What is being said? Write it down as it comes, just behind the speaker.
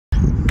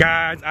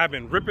Guys, I've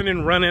been ripping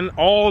and running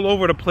all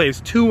over the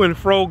place, to and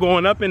fro,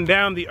 going up and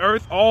down the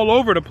earth, all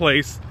over the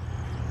place,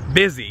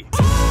 busy.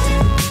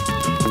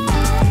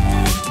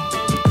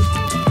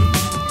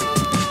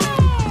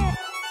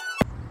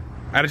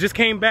 I just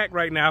came back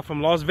right now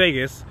from Las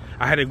Vegas.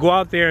 I had to go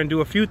out there and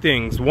do a few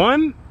things.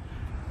 One,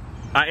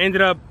 I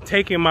ended up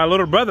taking my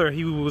little brother.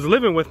 He was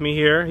living with me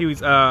here.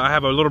 I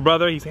have a little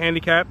brother, he's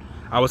handicapped.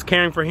 I was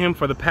caring for him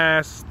for the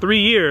past 3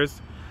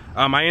 years.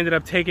 I ended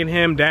up taking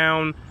him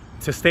down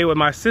to stay with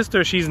my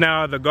sister. She's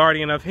now the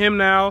guardian of him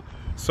now.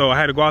 So I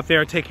had to go out there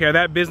and take care of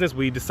that business.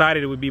 We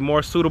decided it would be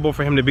more suitable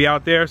for him to be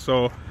out there.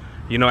 So,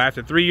 you know,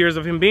 after 3 years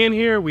of him being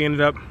here, we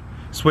ended up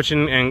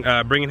switching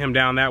and bringing him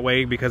down that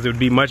way because it would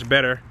be much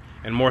better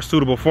and more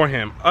suitable for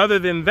him. Other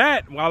than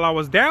that, while I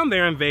was down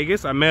there in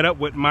Vegas, I met up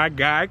with my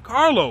guy,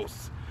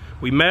 Carlos.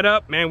 We met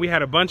up, man, we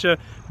had a bunch of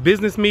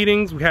business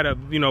meetings.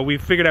 We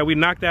figured out we'd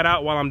knock that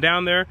out while I'm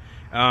down there.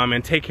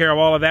 And take care of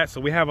all of that. So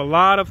we have a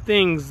lot of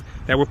things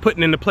that we're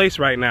putting into place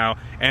right now.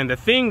 And the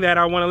thing that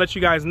I want to let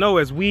you guys know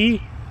is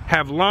we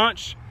have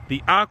launched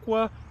the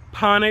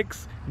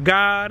Aquaponics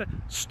God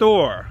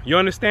store. You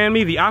understand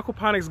me? The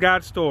Aquaponics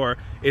God store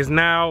is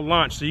now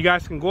launched. So you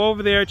guys can go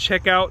over there,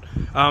 check out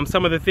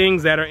some of the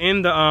things that are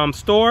in the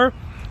store.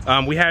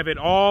 We have it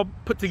all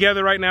put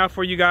together right now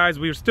for you guys.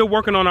 We're still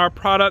working on our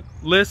product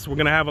list. We're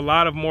gonna have a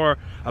lot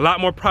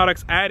more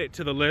products added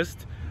to the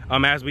list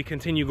as we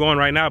continue going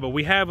right now, but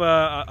we have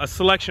a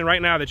selection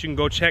right now that you can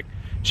go check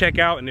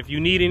out, and if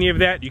you need any of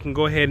that, you can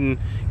go ahead and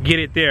get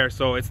it there.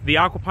 So it's the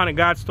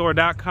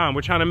aquaponicgodstore.com.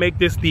 We're trying to make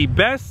this the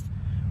best,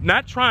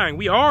 not trying,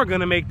 we are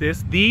gonna make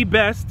this the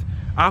best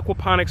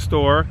aquaponics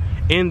store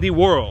in the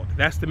world.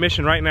 That's the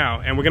mission right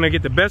now, and we're gonna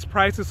get the best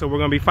prices, so we're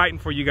gonna be fighting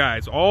for you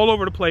guys all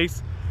over the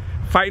place,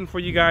 fighting for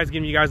you guys,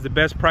 giving you guys the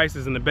best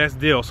prices and the best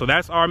deal. So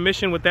that's our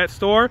mission with that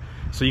store.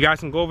 So you guys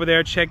can go over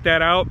there, check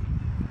that out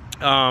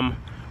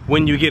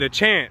when you get a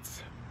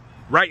chance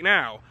right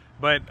now.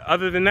 But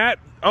other than that,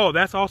 oh,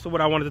 that's also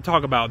what I wanted to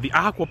talk about, the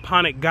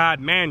Aquaponic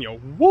God manual.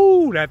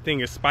 Woo, that thing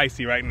is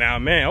spicy right now,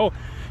 man. Oh,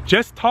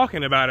 just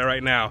talking about it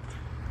right now,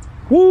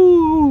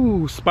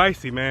 woo,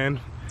 spicy, man.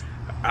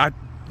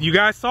 You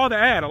guys saw the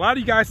ad. A lot of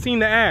you guys seen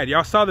the ad.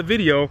 Y'all saw the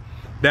video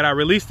that I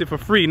released it for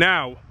free.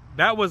 Now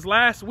that was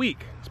last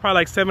week. It's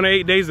probably like 7 or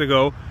 8 days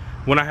ago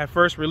when I had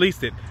first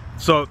released it.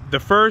 So the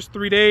first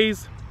 3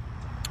 days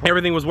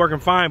everything was working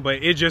fine,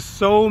 but it's just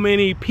so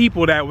many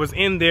people that was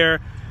in there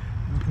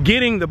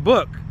getting the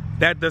book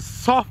that the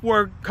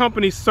software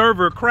company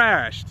server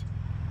crashed.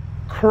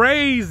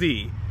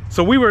 Crazy.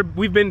 So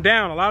we've been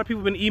down. A lot of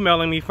people have been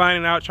emailing me,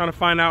 trying to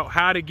find out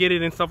how to get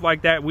it and stuff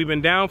like that. We've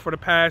been down for the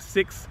past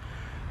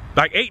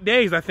 8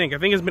 days, I think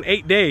it's been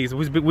 8 days.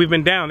 We've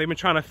been down. They've been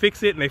trying to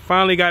fix it, and they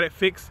finally got it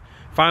fixed,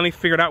 finally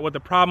figured out what the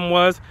problem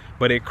was,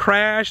 but it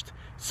crashed.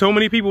 So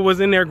many people was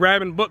in there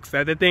grabbing books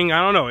that the thing,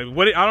 I don't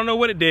know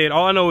what it did.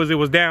 All I know is it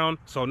was down.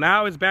 So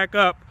now it's back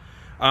up.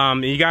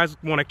 You guys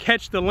want to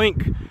catch the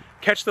link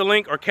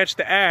or catch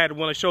the ad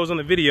when it shows on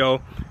the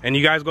video, and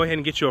you guys go ahead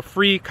and get you a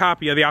free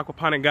copy of the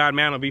Aquaponic God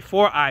manual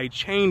before I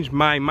change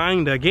my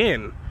mind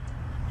again.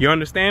 You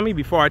understand me?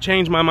 Before I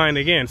change my mind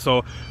again.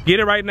 So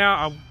get it right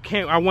now.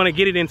 I want to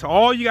get it into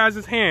all you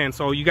guys' hands.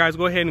 So you guys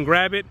go ahead and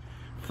grab it.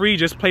 Free,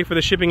 just pay for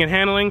the shipping and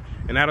handling,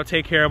 and that'll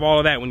take care of all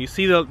of that. When you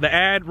see the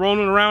ad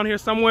rolling around here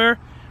somewhere,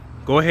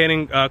 go ahead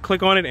and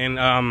click on it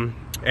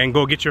and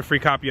go get your free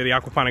copy of the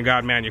Aquaponic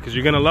God manual, because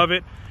you're gonna love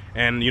it.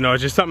 And you know,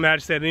 it's just something that I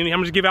just said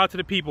I'm just give out to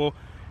the people,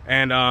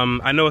 and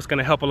I know it's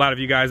gonna help a lot of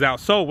you guys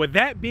out. So with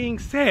that being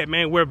said,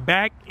 man, we're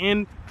back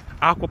in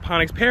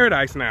Aquaponics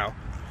paradise now.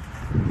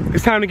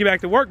 It's time to get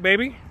back to work,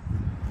 baby.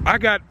 I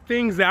got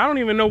things that I don't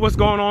even know what's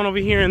going on over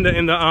here in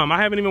the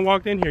I haven't even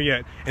walked in here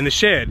yet, in the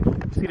shed.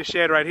 See the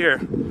shed right here?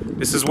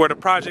 This is where the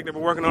project that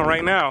we're working on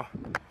right now.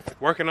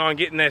 Working on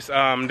getting this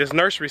this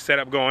nursery set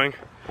up going.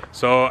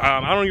 So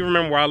I don't even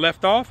remember where I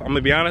left off. I'm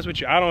gonna be honest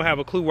with you, I don't have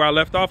a clue where I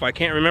left off. I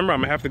can't remember.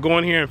 I'm gonna have to go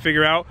in here and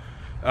figure out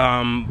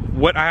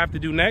what I have to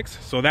do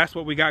next. So that's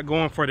what we got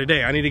going for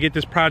today. I need to get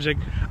this project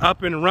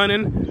up and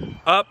running,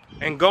 up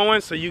and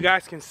going, so you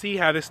guys can see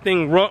how this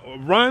thing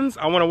runs.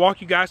 I want to walk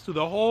you guys through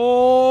the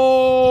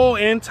whole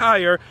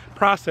entire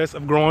process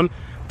of growing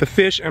the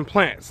fish and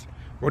plants.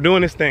 We're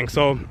doing this thing,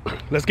 so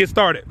let's get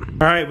started. All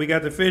right, we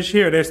got the fish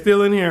here. They're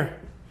still in here.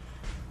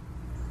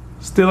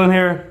 Still in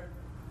here.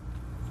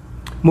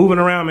 Moving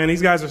around, man.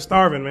 These guys are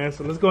starving, man.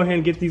 So let's go ahead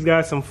and get these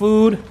guys some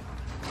food.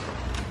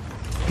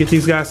 Get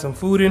these guys some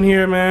food in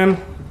here,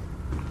 man.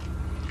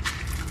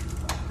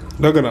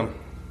 Look at them.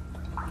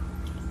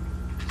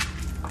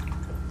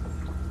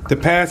 The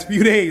past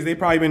few days, they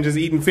probably been just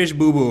eating fish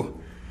boo-boo.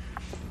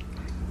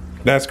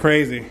 That's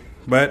crazy.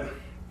 But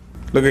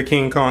look at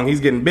King Kong.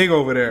 He's getting big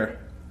over there.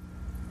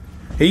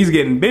 He's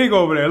getting big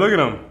over there. Look at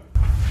him.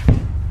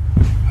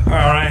 All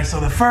right, so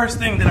the first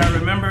thing that I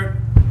remembered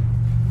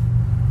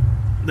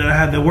that I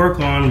had to work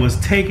on was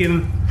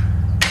taking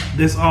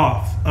this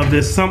off of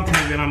this sump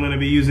tank that I'm going to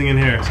be using in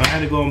here. So I had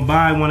to go and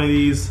buy one of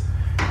these.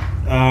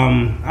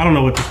 I don't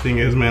know what this thing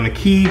is, man. A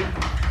key,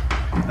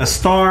 a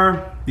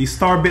star. These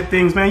star bit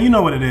things, man, you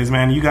know what it is,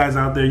 man. You guys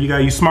out there,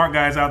 you smart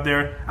guys out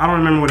there. I don't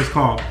remember what it's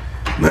called.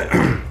 But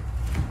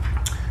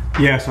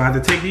yeah, so I have to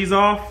take these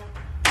off,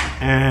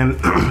 and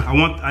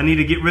I need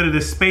to get rid of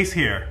this space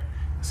here.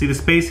 See the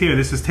space here?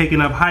 This is taking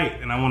up height,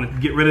 and I want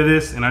to get rid of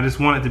this, and I just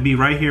want it to be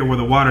right here where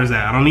the water's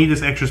at. I don't need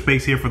this extra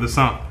space here for the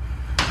sump.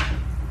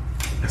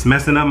 It's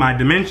messing up my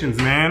dimensions,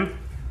 man.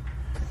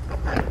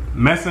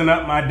 Messing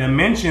up my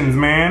dimensions,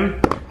 man.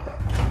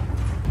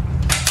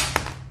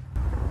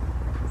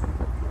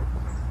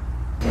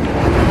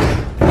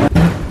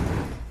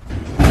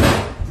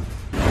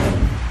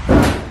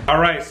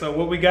 Alright, so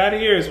what we got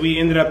here is we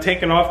ended up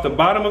taking off the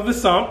bottom of the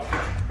sump.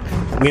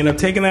 We ended up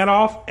taking that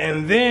off,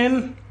 and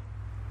then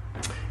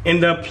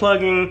end up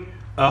plugging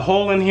a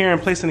hole in here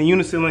and placing a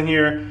unicylinder in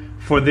here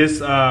for this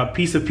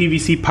piece of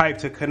PVC pipe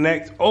to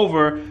connect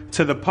over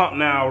to the pump.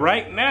 Now,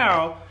 right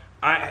now,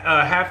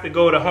 I have to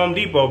go to Home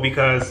Depot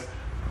because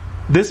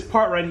this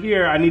part right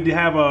here, I need to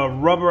have a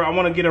rubber, I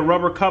want to get a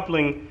rubber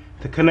coupling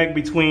to connect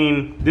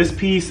between this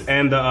piece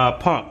and the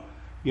pump.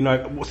 You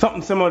know,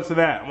 something similar to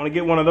that. I want to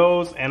get one of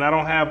those, and I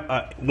don't have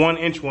a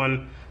 1-inch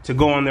one to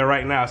go on there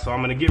right now. So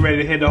I'm going to get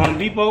ready to head to Home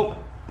Depot.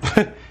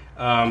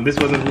 This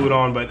wasn't glued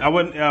on, but I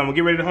wouldn't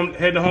get ready to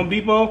head to Home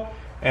Depot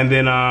and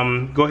then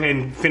go ahead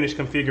and finish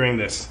configuring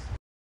this.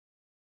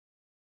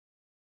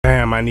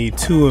 Bam, I need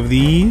 2 of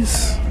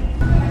these.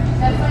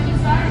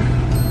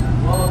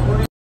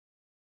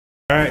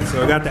 Alright,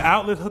 so I got the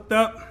outlet hooked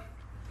up.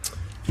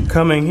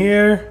 Coming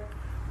here,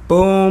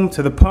 boom,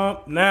 to the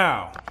pump.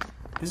 Now,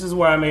 this is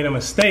where I made a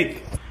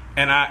mistake.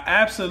 And I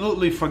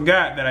absolutely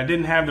forgot that I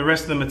didn't have the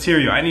rest of the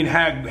material. I need to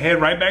head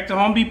right back to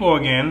Home Depot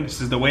again. This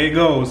is the way it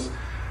goes.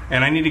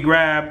 And I need to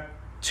grab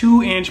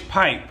 2-inch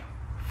pipe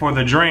for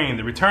the drain,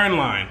 the return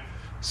line.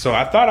 So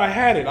I thought I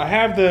had it. I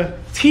have the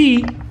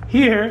T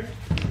here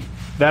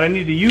that I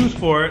need to use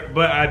for it,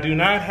 but I do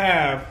not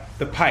have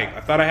the pipe.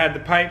 I thought I had the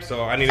pipe,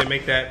 so I need to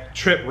make that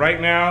trip right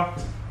now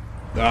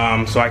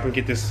so I can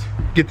get this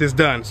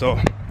done. So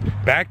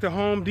back to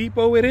Home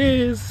Depot it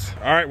is.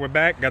 All right, we're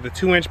back. Got the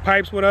 2-inch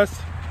pipes with us.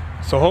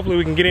 So hopefully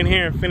we can get in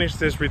here and finish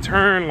this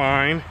return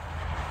line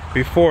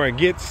before it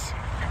gets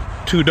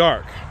too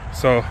dark.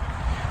 So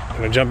I'm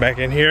gonna jump back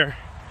in here.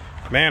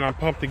 Man, I'm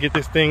pumped to get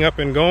this thing up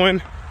and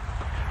going.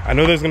 I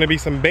know there's gonna be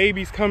some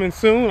babies coming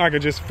soon. I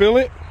could just feel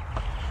it.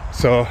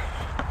 So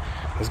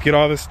let's get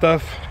all this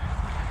stuff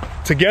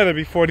together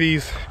before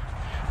the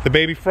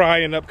baby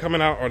fry end up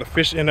coming out or the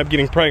fish end up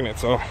getting pregnant.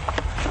 So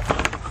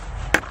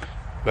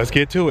let's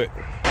get to it.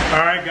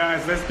 All right,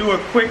 guys, let's do a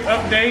quick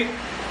update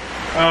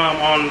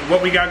on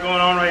what we got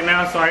going on right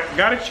now. So I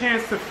got a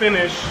chance to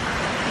finish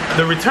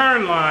the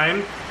return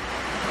line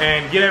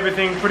and get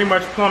everything pretty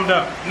much plumbed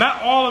up.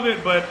 Not all of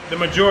it, but the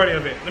majority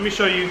of it. Let me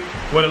show you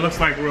what it looks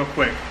like real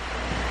quick.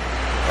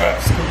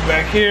 Scoot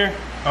back here.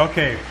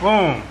 Okay,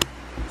 boom.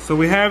 So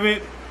we have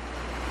it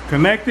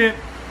connected,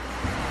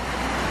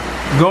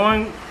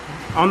 going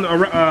on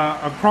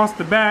the, across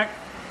the back,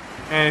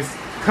 and it's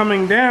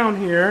coming down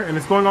here, and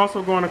it's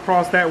also going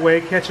across that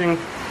way, catching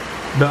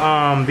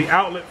the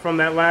outlet from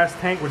that last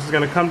tank, which is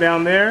going to come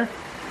down there.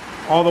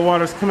 All the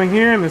water's coming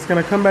here, and it's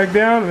going to come back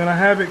down, and then I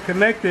have it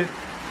connected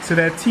to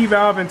that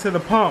T-valve and to the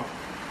pump,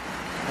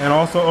 and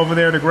also over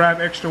there to grab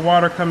extra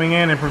water coming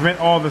in and prevent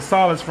all the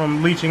solids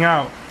from leaching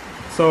out.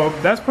 So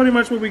that's pretty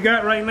much what we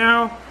got right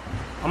now.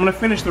 I'm gonna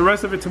finish the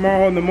rest of it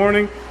tomorrow in the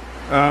morning.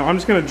 I'm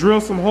just gonna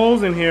drill some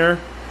holes in here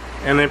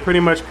and then pretty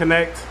much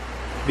connect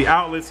the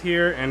outlets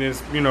here and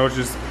just, you know,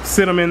 just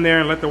sit them in there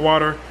and let the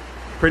water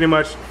pretty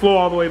much flow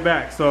all the way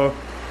back. So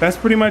that's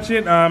pretty much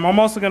it. I'm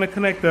also gonna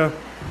connect the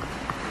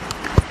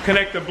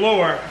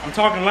blower. I'm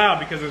talking loud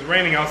because it's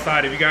raining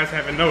outside if you guys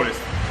haven't noticed.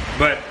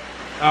 But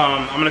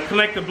I'm gonna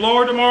connect the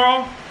blower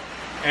tomorrow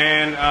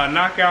and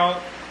knock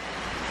out.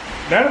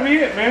 That'll be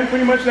it, man.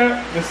 Pretty much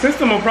the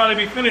system will probably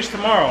be finished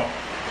tomorrow.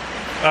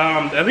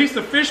 At least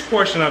the fish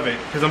portion of it,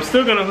 because I'm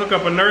still gonna hook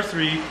up a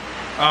nursery.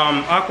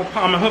 I'm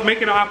gonna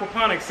make it an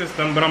aquaponics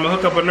system, but I'm gonna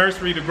hook up a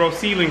nursery to grow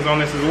seedlings on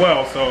this as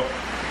well. So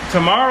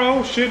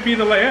tomorrow should be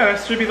the last. Yeah,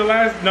 that should be the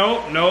last.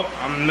 No.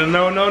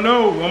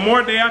 One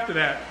more day after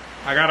that.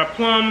 I gotta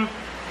plumb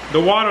the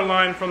water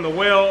line from the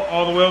well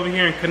all the way over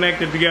here and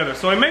connect it together.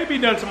 So it may be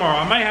done tomorrow.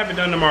 I might have it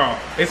done tomorrow.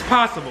 It's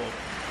possible,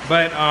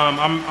 but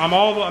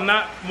I'm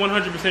not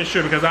 100%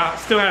 sure because I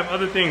still have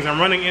other things. I'm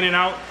running in and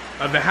out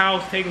of the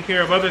house, taking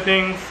care of other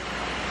things.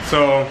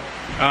 So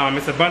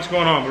it's a bunch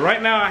going on. But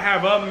right now I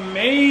have a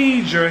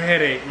major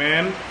headache,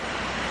 man.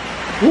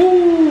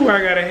 Woo!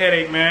 I got a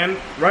headache, man.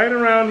 Right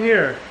around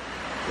here,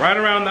 right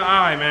around the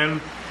eye, man.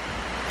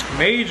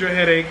 Major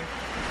headache.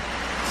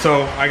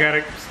 So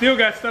I still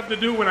got stuff to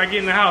do when I get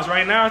in the house.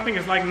 Right now I think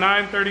it's like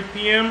 9:30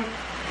 p.m.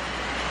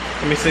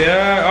 Let me see,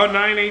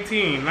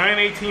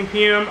 9:18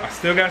 p.m. I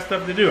still got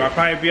stuff to do. I'll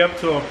probably be up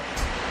till,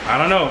 I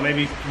don't know,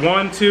 maybe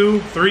 1,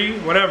 2, 3,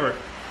 whatever.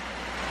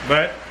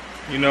 But,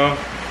 you know,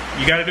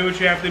 you gotta do what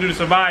you have to do to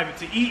survive.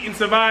 To eat and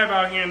survive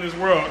out here in this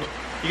world,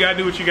 you gotta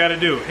do what you gotta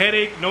do.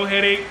 Headache, no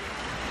headache,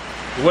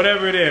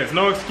 whatever it is,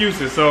 no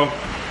excuses. So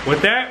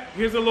with that,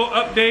 here's a little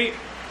update.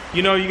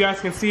 You know, you guys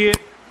can see it.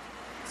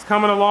 It's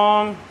coming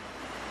along.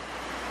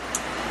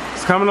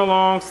 It's coming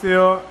along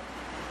still.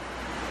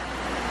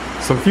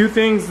 Some few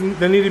things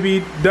that need to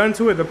be done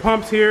to it. The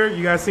pumps here,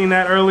 you guys seen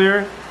that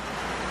earlier.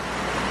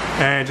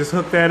 And just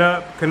hook that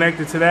up,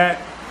 connect it to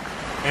that.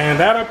 And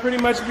that'll pretty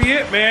much be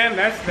it, man.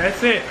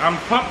 That's it. I'm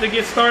pumped to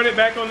get started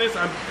back on this.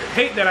 I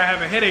hate that I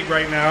have a headache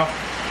right now.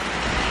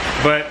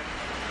 But,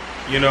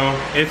 you know,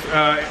 it's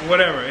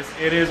whatever.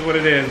 It is what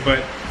it is.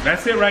 But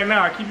that's it right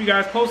now. I'll keep you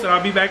guys posted.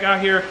 I'll be back out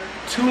here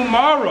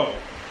tomorrow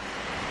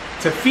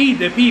to feed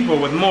the people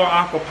with more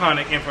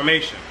aquaponic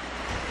information.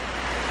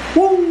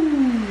 Woo!